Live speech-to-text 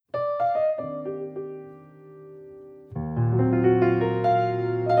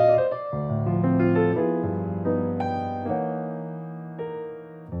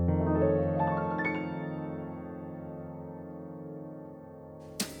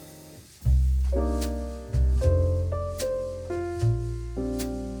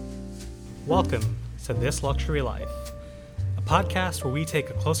Welcome to This Luxury Life, a podcast where we take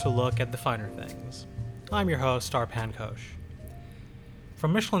a closer look at the finer things. I'm your host, Arpan Kosh.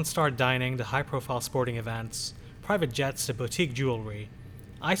 From Michelin-starred dining to high-profile sporting events, private jets to boutique jewelry,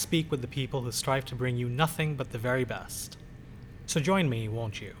 I speak with the people who strive to bring you nothing but the very best. So join me,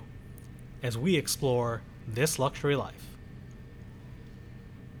 won't you, as we explore this luxury life.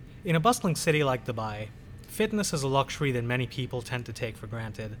 In a bustling city like Dubai, fitness is a luxury that many people tend to take for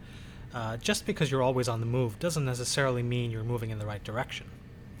granted. Just because you're always on the move doesn't necessarily mean you're moving in the right direction.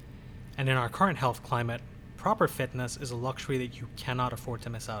 And in our current health climate, proper fitness is a luxury that you cannot afford to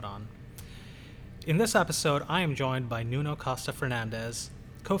miss out on. In this episode, I am joined by Nuno Costa Fernandes,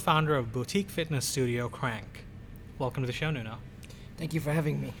 co-founder of boutique fitness studio Crank. Welcome to the show, Nuno. Thank you for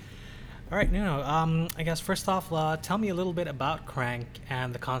having me. All right, Nuno, I guess first off, tell me a little bit about Crank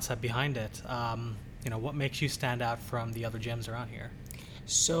and the concept behind it. What makes you stand out from the other gyms around here?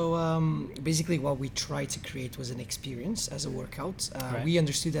 So basically what we tried to create was an experience as a workout. Right. We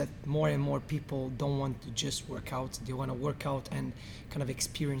understood that more and more people don't want to just work out. They want to work out and kind of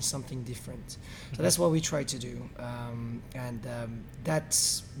experience something different. So that's what we try to do.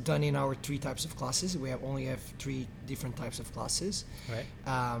 That's done in our three types of classes. We only have three different types of classes.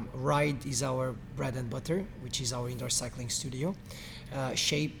 Right. Ride is our bread and butter, which is our indoor cycling studio.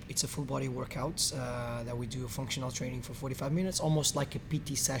 Shape, it's a full body workout that we do functional training for 45 minutes, almost like a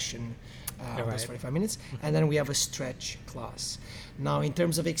PT session those 45 minutes. And then we have a stretch class. Now, in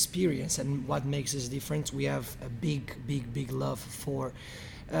terms of experience and what makes us different, we have a big love for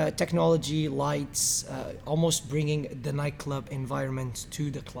technology, lights, almost bringing the nightclub environment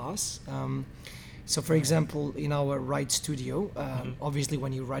to the class. So, for example, in our ride studio, obviously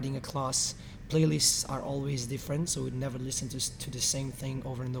when you're riding a class, playlists are always different, so we never listen to the same thing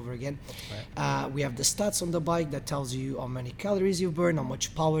over and over again. Right. We have the stats on the bike that tells you how many calories you burn, how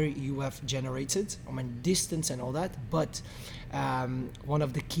much power you have generated, how many distance and all that. But one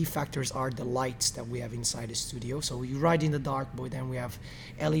of the key factors are the lights that we have inside the studio. So you ride in the dark, but then we have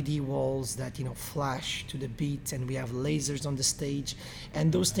LED walls that flash to the beat, and we have lasers on the stage,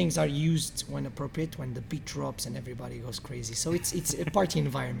 and those things are used when appropriate, when the beat drops and everybody goes crazy. So it's a party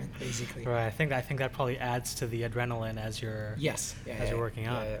environment basically. Right. I think that probably adds to the adrenaline as you're you're working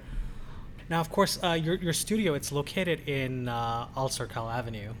out. Yeah. Now, of course, your studio, it's located in Al Circle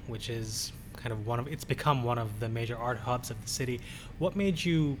Avenue, which is kind of it's become one of the major art hubs of the city. What made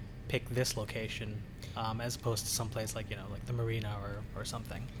you pick this location as opposed to someplace like the Marina or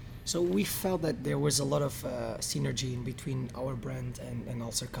something? So we felt that there was a lot of synergy in between our brand and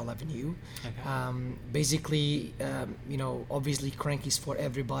Al Circle Avenue. Okay. Basically, obviously Crank is for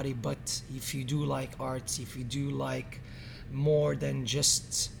everybody, but if you do like arts, if you do like more than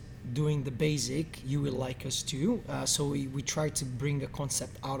just doing the basic, you will like us too. So we try to bring a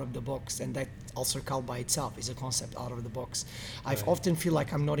concept out of the box, and that Al Circle by itself is a concept out of the box. I often feel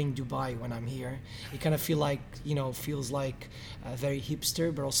like I'm not in Dubai when I'm here. It kind of feels like very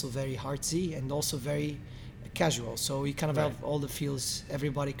hipster, but also very artsy and also very casual. So you kind of have all the feels.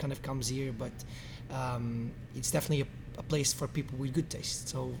 Everybody kind of comes here, but it's definitely a place for people with good taste.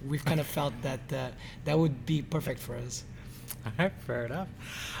 So we've kind of felt that that would be perfect for us. All right, fair enough.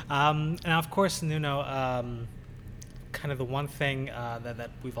 Now, of course, Nuno, kind of the one thing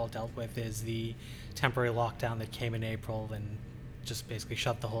that we've all dealt with is the temporary lockdown that came in April and just basically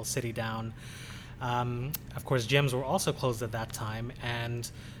shut the whole city down. Of course, gyms were also closed at that time, and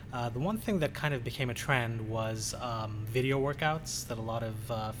the one thing that kind of became a trend was video workouts that a lot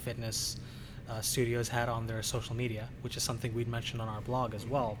of fitness studios had on their social media, which is something we'd mentioned on our blog as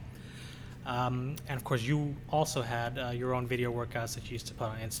well. And of course, you also had your own video workouts that you used to put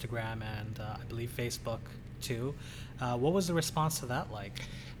on Instagram and I believe Facebook too. What was the response to that like?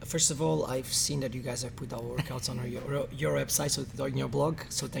 First of all, I've seen that you guys have put our workouts on your website, so on your blog.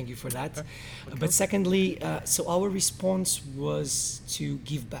 So thank you for that. Okay. But secondly, so our response was to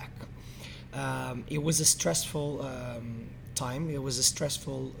give back. It was a stressful time. It was a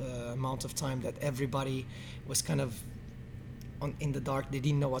stressful amount of time that everybody was kind of in the dark. They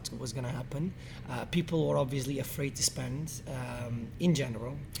didn't know what was going to happen. People were obviously afraid to spend in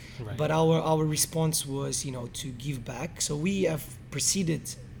general. Right. But our response was, to give back. So we have proceeded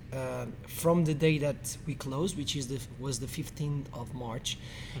from the day that we closed, which was the 15th of March.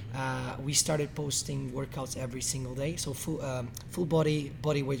 We started posting workouts every single day. So full body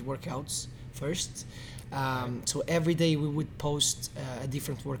weight workouts first. So every day we would post a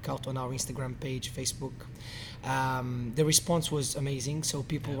different workout on our Instagram page, Facebook. The response was amazing, so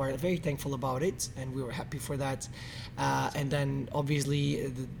people were very thankful about it, and we were happy for that. And then obviously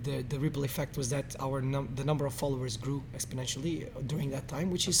the ripple effect was that the number of followers grew exponentially during that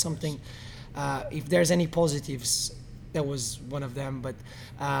time, which is something If there's any positives, that was one of them. But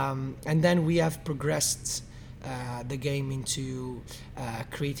and then we have progressed the game into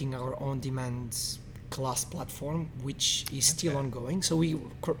creating our own demand class platform, which is still ongoing. So we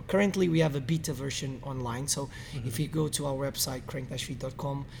currently we have a beta version online. So if you go to our website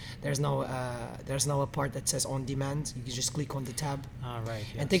crank-fit.com, there's now a part that says on demand. You can just click on the tab, Right,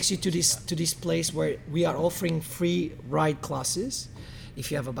 yes. and takes you to this place where we are offering free ride classes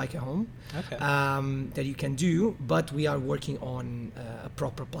if you have a bike at home, that you can do. But we are working on a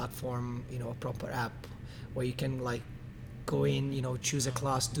proper platform, a proper app where you can like go in, choose a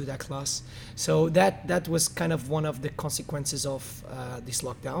class, do that class. So that was kind of one of the consequences of this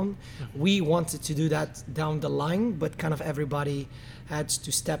lockdown. We wanted to do that down the line, but kind of everybody had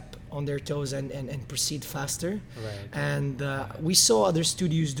to step on their toes and proceed faster. Right. And we saw other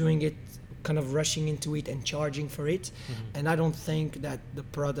studios doing it, kind of rushing into it and charging for it. And I don't think that the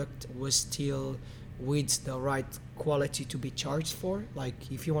product was still with the right quality to be charged for.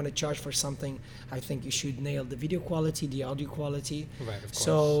 Like if you want to charge for something, I think you should nail the video quality, the audio quality. Right, of course.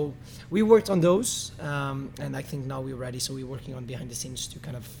 So we worked on those, and I think now we're ready. So we're working on behind the scenes to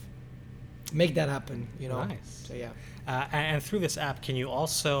kind of make that happen, Nice. So yeah. And through this app, can you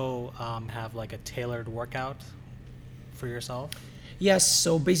also have like a tailored workout for yourself? Yes,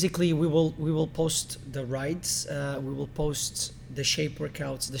 so basically we will post the rides, we will post the shape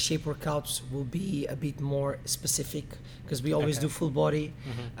workouts. The shape workouts will be a bit more specific because we always do full body,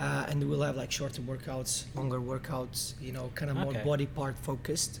 and we'll have like shorter workouts, longer workouts, kind of more body part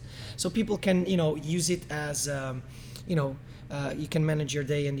focused. So people can, use it as, you can manage your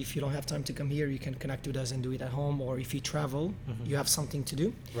day, and if you don't have time to come here, you can connect with us and do it at home, or if you travel, you have something to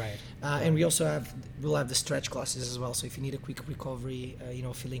do. Right. And we'll have the stretch classes as well. So if you need a quick recovery,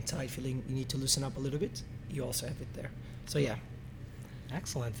 feeling tight, you need to loosen up a little bit, you also have it there. So yeah.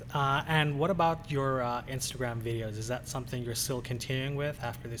 Excellent. And what about your Instagram videos? Is that something you're still continuing with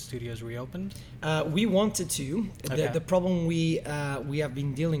after the studio's reopened? We wanted to. Okay. The problem we have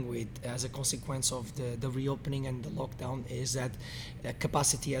been dealing with as a consequence of the reopening and the lockdown is that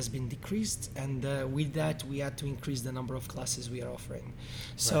capacity has been decreased, and with that we had to increase the number of classes we are offering.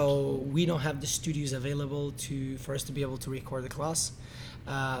 So we don't have the studios available for us to be able to record the class.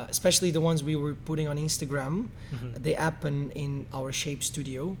 Especially the ones we were putting on Instagram, they happen in our Shape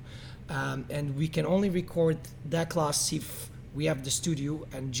studio, and we can only record that class if we have the studio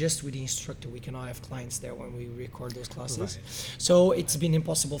and just with the instructor. We cannot have clients there when we record those classes. Right. So it's been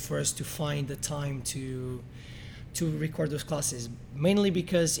impossible for us to find the time to record those classes, mainly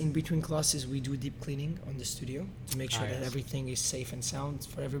because in between classes we do deep cleaning on the studio to make sure that everything is safe and sound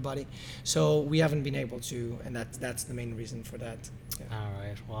for everybody. So we haven't been able to, and that's the main reason for that. Yeah. All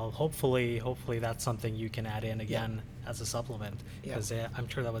right. Well, hopefully that's something you can add in again as a supplement, because I'm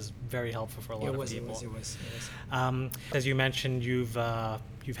sure that was very helpful for a lot of people. It was. As you mentioned, you've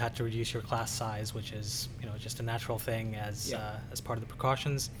had to reduce your class size, which is just a natural thing as part of the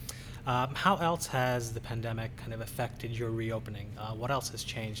precautions. How else has the pandemic kind of affected your reopening? What else has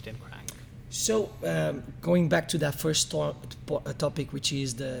changed in Crank? So going back to that first topic, which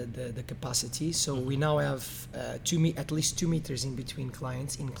is the capacity. So we now have at least 2 meters in between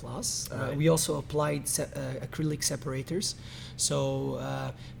clients in class. Right. We also applied acrylic separators.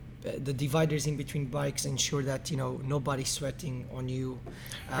 So the dividers in between bikes ensure that nobody's sweating on you,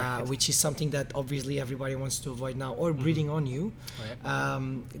 which is something that obviously everybody wants to avoid now, or breathing on you.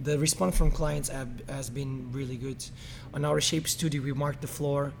 Right. The response from clients has been really good. On our Shape studio, we marked the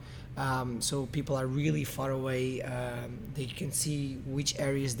floor, so people are really far away. They can see which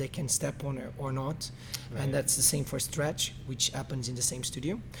areas they can step on or not. Right. And that's the same for stretch, which happens in the same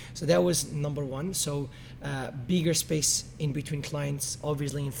studio. So that was number one. So bigger space in between clients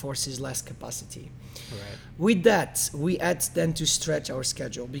obviously enforces less capacity. Right. With that, we had then to stretch our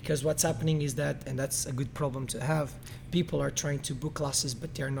schedule, because what's happening is that, and that's a good problem to have, people are trying to book classes,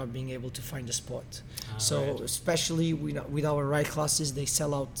 but they're not being able to find a spot. So especially with our ride classes, they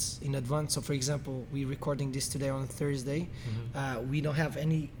sell out in advance. So for example, we're recording this today on Thursday. We don't have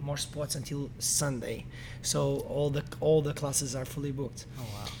any more spots until Sunday. So all the classes are fully booked. Oh,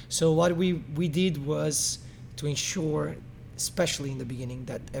 wow. So what we did was to ensure, especially in the beginning,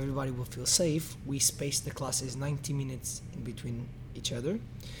 that everybody will feel safe. We spaced the classes 90 minutes in between each other.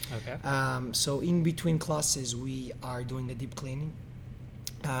 Okay. So in between classes, we are doing a deep cleaning,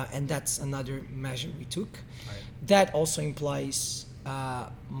 and that's another measure we took. Right. That also implies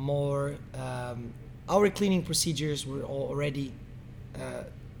more. Our cleaning procedures were already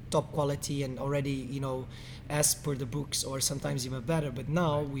top quality and already, as per the books, or sometimes even better. But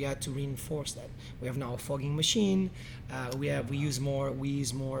now we had to reinforce that. We have now a fogging machine. We use more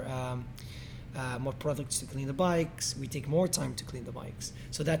more products to clean the bikes. We take more time to clean the bikes.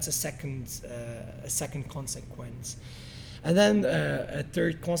 So that's a second consequence. And then a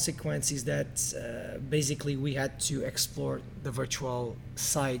third consequence is that basically we had to explore the virtual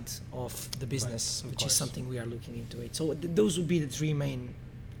side of the business, which is something we are looking into it. So those would be the three main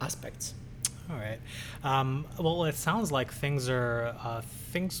aspects. All right. Well, it sounds like things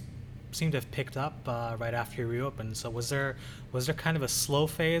seem to have picked up right after you reopened. So was there kind of a slow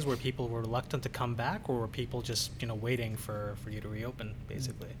phase where people were reluctant to come back, or were people just waiting for you to reopen,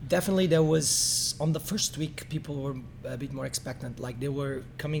 basically? Definitely, there was on the first week people were a bit more expectant. Like they were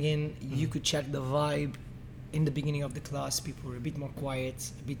coming in, you could check the vibe. In the beginning of the class, people were a bit more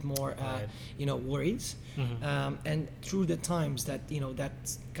quiet, a bit more, worried. And through the times that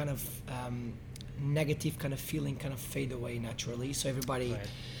that kind of negative kind of feeling kind of fade away naturally. So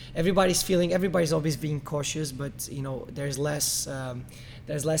everybody's always being cautious, but there's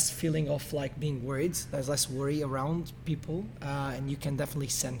less feeling of like being worried. There's less worry around people, and you can definitely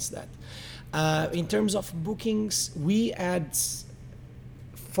sense that. In terms of bookings, we had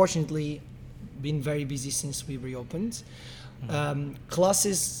fortunately been very busy since we reopened.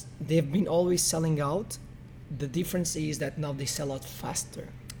 Classes, they've been always selling out. The difference is that now they sell out faster.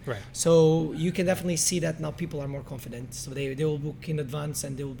 Right. So you can definitely see that now people are more confident. So they will book in advance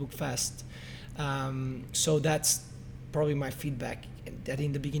and they will book fast. So that's probably my feedback, that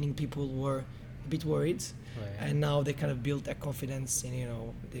in the beginning people were a bit worried. Right. And now they kind of built that confidence, and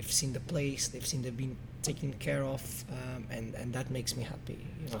they've seen the place, they've been taken care of, and that makes me happy.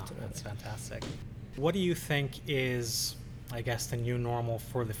 That's fantastic. What do you think is, I guess, the new normal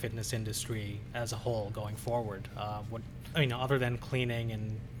for the fitness industry as a whole going forward? Other than cleaning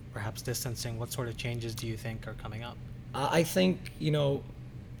and perhaps distancing, what sort of changes do you think are coming up? I think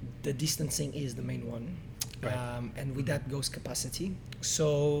the distancing is the main one. Right. And with that goes capacity.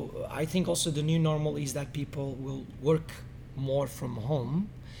 So I think also the new normal is that people will work more from home.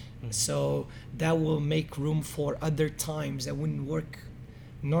 So that will make room for other times that wouldn't work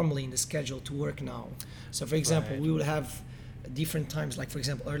normally in the schedule to work now. So for example, we will have different times, like for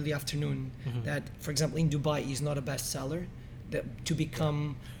example early afternoon, that for example in Dubai is not a bestseller, to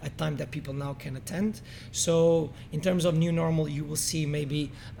become a time that people now can attend. So in terms of new normal, you will see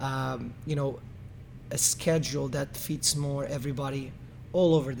maybe a schedule that fits more everybody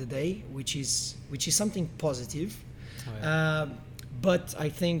all over the day, which is something positive. But I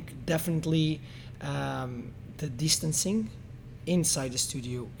think definitely the distancing inside the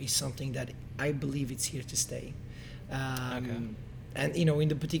studio is something that I believe it's here to stay. And in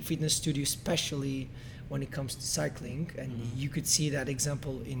the boutique fitness studio, especially when it comes to cycling, and you could see that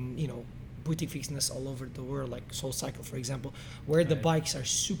example in boutique fitness all over the world, like Soul Cycle, for example, where the bikes are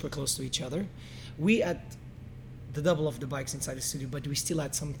super close to each other. We had the double of the bikes inside the studio, but we still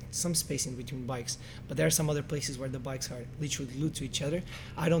had some space in between bikes. But there are some other places where the bikes are literally glued to each other.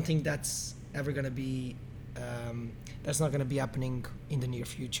 I don't think that's ever going to be, that's not going to be happening in the near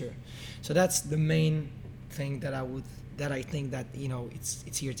future. So that's the main thing that I think that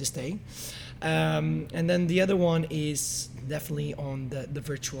it's here to stay. And then the other one is definitely on the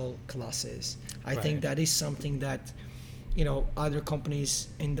virtual classes. I think that is something that other companies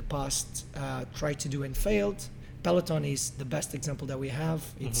in the past tried to do and failed. Peloton is the best example that we have.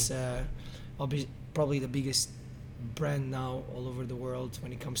 It's probably the biggest brand now all over the world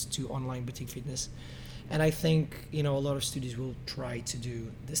when it comes to online boutique fitness. And I think a lot of studios will try to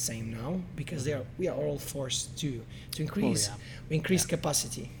do the same now, because we are all forced to increase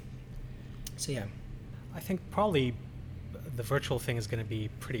capacity. So I think probably the virtual thing is going to be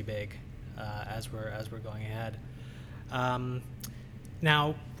pretty big as we're going ahead. Now,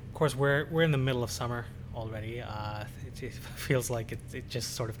 of course, we're in the middle of summer already. It feels like it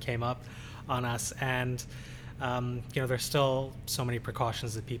just sort of came up on us, and there's still so many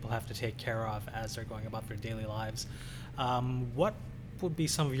precautions that people have to take care of as they're going about their daily lives. What would be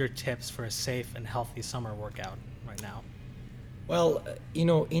some of your tips for a safe and healthy summer workout right now? Well,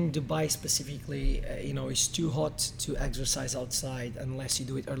 in Dubai specifically, it's too hot to exercise outside unless you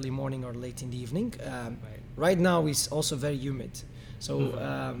do it early morning or late in the evening. Right now it's also very humid. So,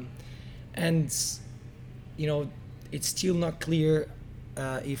 and it's still not clear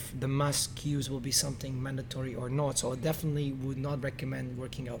if the mask use will be something mandatory or not. So I definitely would not recommend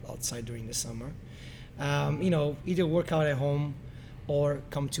working out outside during the summer. Either work out at home or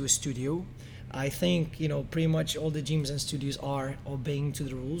come to a studio. I think pretty much all the gyms and studios are obeying to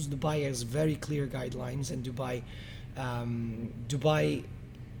the rules. Dubai has very clear guidelines, and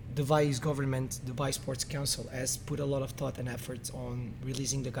Dubai's government, Dubai Sports Council, has put a lot of thought and effort on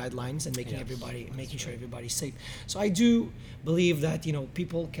releasing the guidelines and making sure everybody's safe. So I do believe that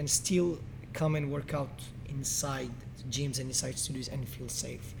people can still come and work out inside gyms and inside studios and feel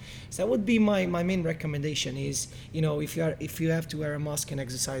safe. So that would be my main recommendation is, if you have to wear a mask and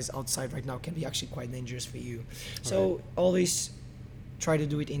exercise outside right now, can be actually quite dangerous for you. So always try to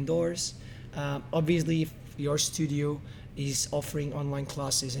do it indoors. Obviously, if your studio is offering online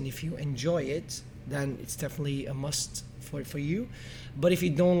classes and if you enjoy it, then it's definitely a must for you. But if you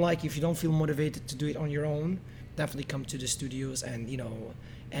don't feel motivated to do it on your own, definitely come to the studios. And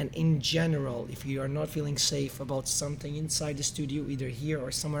and in general, if you are not feeling safe about something inside the studio, either here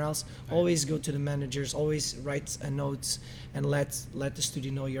or somewhere else, always go to the managers, always write a note and let the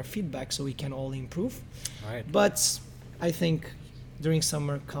studio know your feedback so we can all improve. But I think during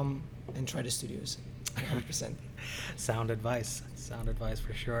summer, come and try the studios 100%. Sound advice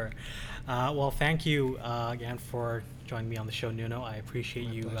for sure. Well, thank you again for joining me on the show, Nuno. I appreciate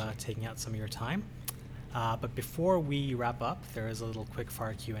you taking out some of your time. But before we wrap up, there is a little quick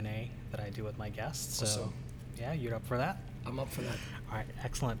fire Q&A that I do with my guests. So, awesome. Yeah, you're up for that? I'm up for that. All right,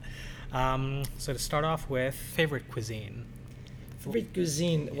 excellent. So to start off with, favorite cuisine? Favorite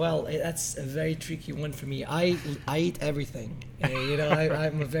cuisine? Well, that's a very tricky one for me. I eat everything.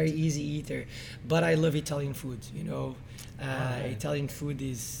 I'm a very easy eater, but I love Italian food. Italian food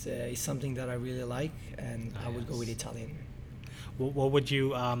is something that I really like, and I would go with Italian. What would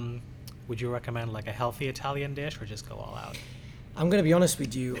you recommend, like a healthy Italian dish, or just go all out? I'm gonna be honest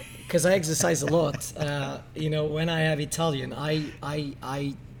with you, because I exercise a lot. When I have Italian,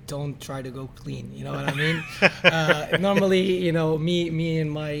 I don't try to go clean. You know what I mean? Normally, me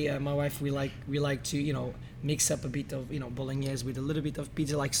and my wife, we like to mix up a bit of bolognese with a little bit of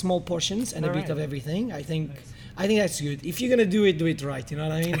pizza, like small portions and a bit of everything. I think that's good. If you're gonna do it right. You know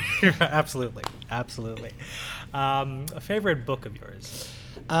what I mean? Absolutely. A favorite book of yours?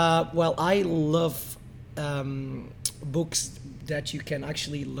 Well, I love books that you can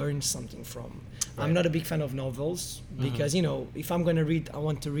actually learn something from. I'm not a big fan of novels because, if I'm going to read, I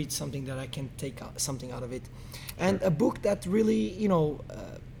want to read something that I can take something out of it. And a book that really,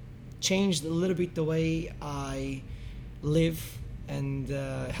 changed a little bit the way I live and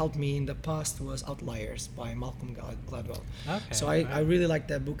helped me in the past was Outliers by Malcolm Gladwell. So I really like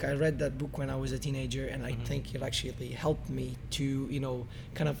that book. I read that book when I was a teenager, and I think it actually helped me to,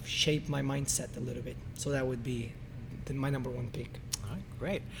 kind of shape my mindset a little bit. So that would be my number one pick. All right,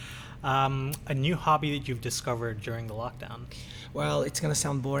 great. A new hobby that you've discovered during the lockdown? Well, it's going to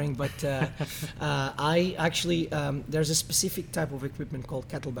sound boring, but I actually, there's a specific type of equipment called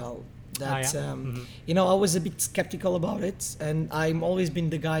kettlebell that, I was a bit skeptical about it. And I've always been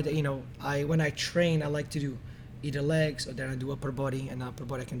the guy that, when I train, I like to do either legs, or then I do upper body, and upper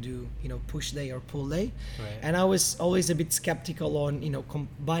body I can do, push day or pull day. And I was always a bit skeptical on,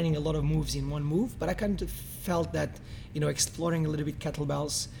 combining a lot of moves in one move, but I kind of felt that, exploring a little bit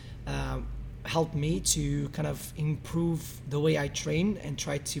kettlebells helped me to kind of improve the way I train and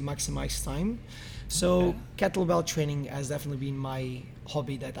try to maximize time. So kettlebell training has definitely been my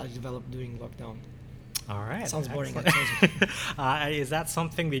hobby that I developed during lockdown. All right. Sounds boring. Is that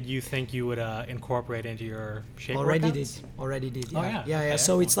something that you think you would incorporate into your shape Already workouts? did. Yeah. Yeah.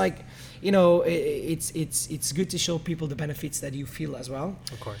 So it's like, it's good to show people the benefits that you feel as well.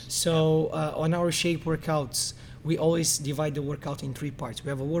 Of course. So on our shape workouts, we always divide the workout in 3 parts. We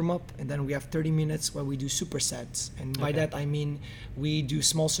have a warm-up, and then we have 30 minutes where we do supersets. And by that, I mean we do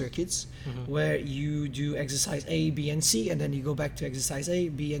small circuits where you do exercise A, B, and C, and then you go back to exercise A,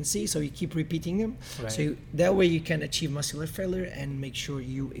 B, and C. So you keep repeating them. So that way you can achieve muscular failure and make sure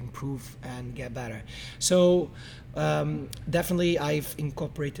you improve and get better. So definitely I've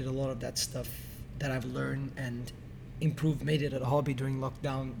incorporated a lot of that stuff that I've learned and made it a hobby during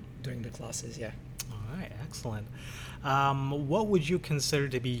lockdown, during the classes, All right, excellent. What would you consider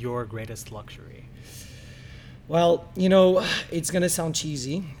to be your greatest luxury? Well, it's going to sound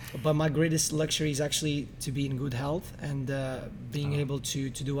cheesy, but my greatest luxury is actually to be in good health and being able to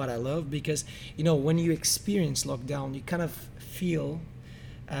do what I love, because, when you experience lockdown, you kind of feel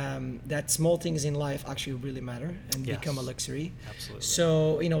that small things in life actually really matter and become a luxury. Absolutely.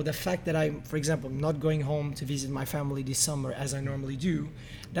 So, the fact that I'm, for example, not going home to visit my family this summer as I normally do,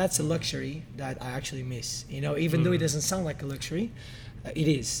 that's a luxury that I actually miss. Even though it doesn't sound like a luxury, it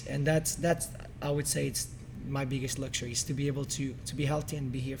is. And that's I would say it's my biggest luxury, is to be able to be healthy and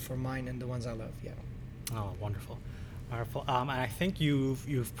be here for mine and the ones I love. Oh, wonderful. And I think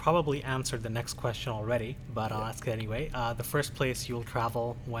you've probably answered the next question already, but I'll ask it anyway. The first place you'll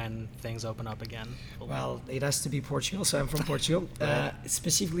travel when things open up again? Well, it has to be Portugal, so I'm from Portugal,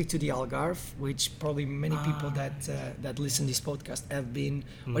 specifically to the Algarve, which probably many people that listen to this podcast have been,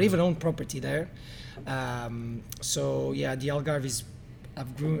 or even own property there. So yeah, the Algarve is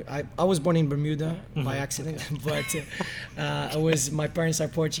I was born in Bermuda by accident, but my parents are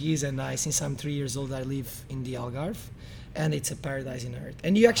Portuguese, and since I'm 3 years old, I live in the Algarve, and it's a paradise in earth.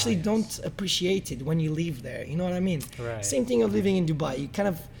 And you actually don't appreciate it when you live there. You know what I mean? Right. Same thing of living in Dubai. You kind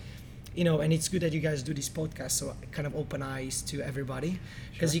of, and it's good that you guys do this podcast, so kind of open eyes to everybody,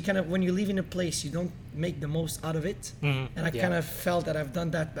 because you kind of, when you live in a place, you don't make the most out of it. And I kind of felt that I've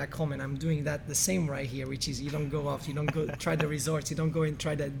done that back home, and I'm doing that the same right here, which is you don't go off, you don't go try the resorts, you don't go and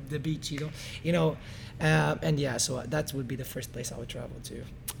try the beach, and so that would be the first place I would travel to.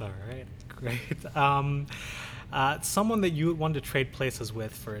 All right, great. Someone that you would want to trade places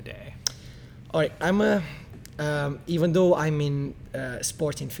with for a day. All right, even though I'm in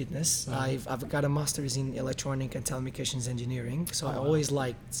sport and fitness, I've got a master's in electronic and telecommunications engineering. So I always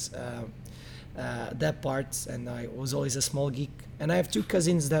liked that part, and I was always a small geek. And I have 2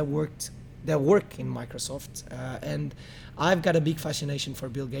 cousins that work in Microsoft, and I've got a big fascination for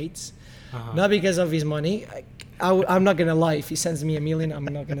Bill Gates, not because of his money. I'm not gonna lie. If he sends me $1 million, I'm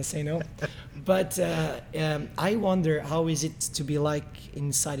not gonna say no. But I wonder how is it to be like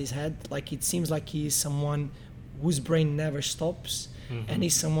inside his head. Like, it seems like he is someone whose brain never stops, and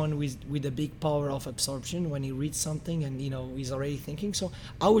he's someone with a big power of absorption when he reads something, and he's already thinking. So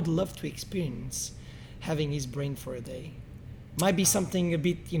I would love to experience having his brain for a day. Might be something a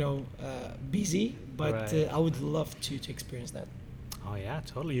bit busy, but I would love to experience that. Oh yeah,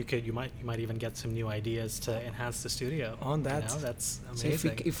 totally. You might even get some new ideas to enhance the studio. On that, that's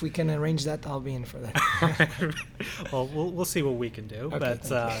amazing. So if we can arrange that, I'll be in for that. Well, we'll see what we can do. Okay, but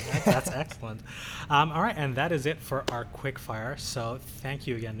that's excellent. All right, and that is it for our quick fire. So thank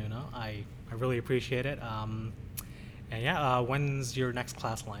you again, Nuno. I really appreciate it. When's your next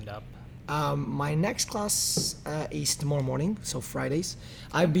class lined up? My next class is tomorrow morning, so Fridays.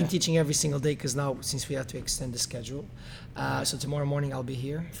 I've been teaching every single day because now, since we have to extend the schedule. So tomorrow morning I'll be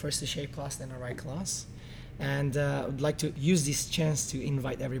here. First a shape class, then a write class. And I would like to use this chance to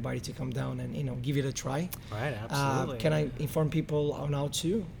invite everybody to come down and give it a try. Right, absolutely. Can I inform people on how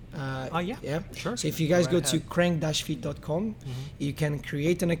to? Yeah, sure. So if you guys go to crank-fit.com, you can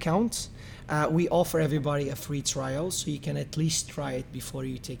create an account. We offer everybody a free trial, so you can at least try it before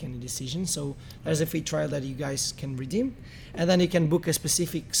you take any decision. So there's a free trial that you guys can redeem, and then you can book a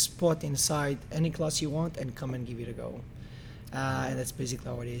specific spot inside any class you want and come and give it a go. And that's basically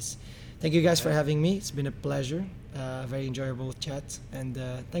how it is. Thank you guys for having me. It's been a pleasure. Very enjoyable chat, and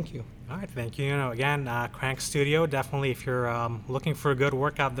thank you. All right, thank you. Again, Crank Studio. Definitely, if you're looking for a good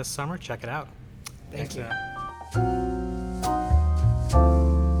workout this summer, check it out. Thank you.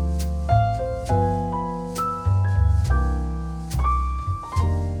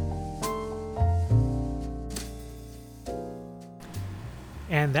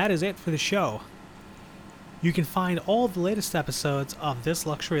 And that is it for the show. You can find all the latest episodes of This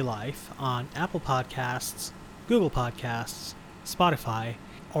Luxury Life on Apple Podcasts, Google Podcasts, Spotify,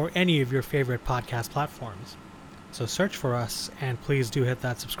 or any of your favorite podcast platforms. So search for us, and please do hit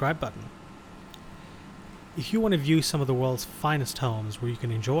that subscribe button. If you want to view some of the world's finest homes where you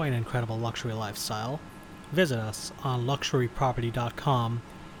can enjoy an incredible luxury lifestyle, visit us on luxuryproperty.com,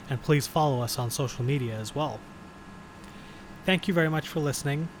 and please follow us on social media as well. Thank you very much for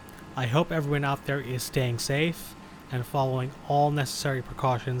listening. I hope everyone out there is staying safe and following all necessary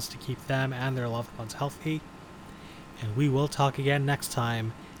precautions to keep them and their loved ones healthy. And we will talk again next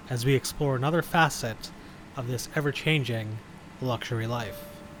time as we explore another facet of this ever-changing luxury life.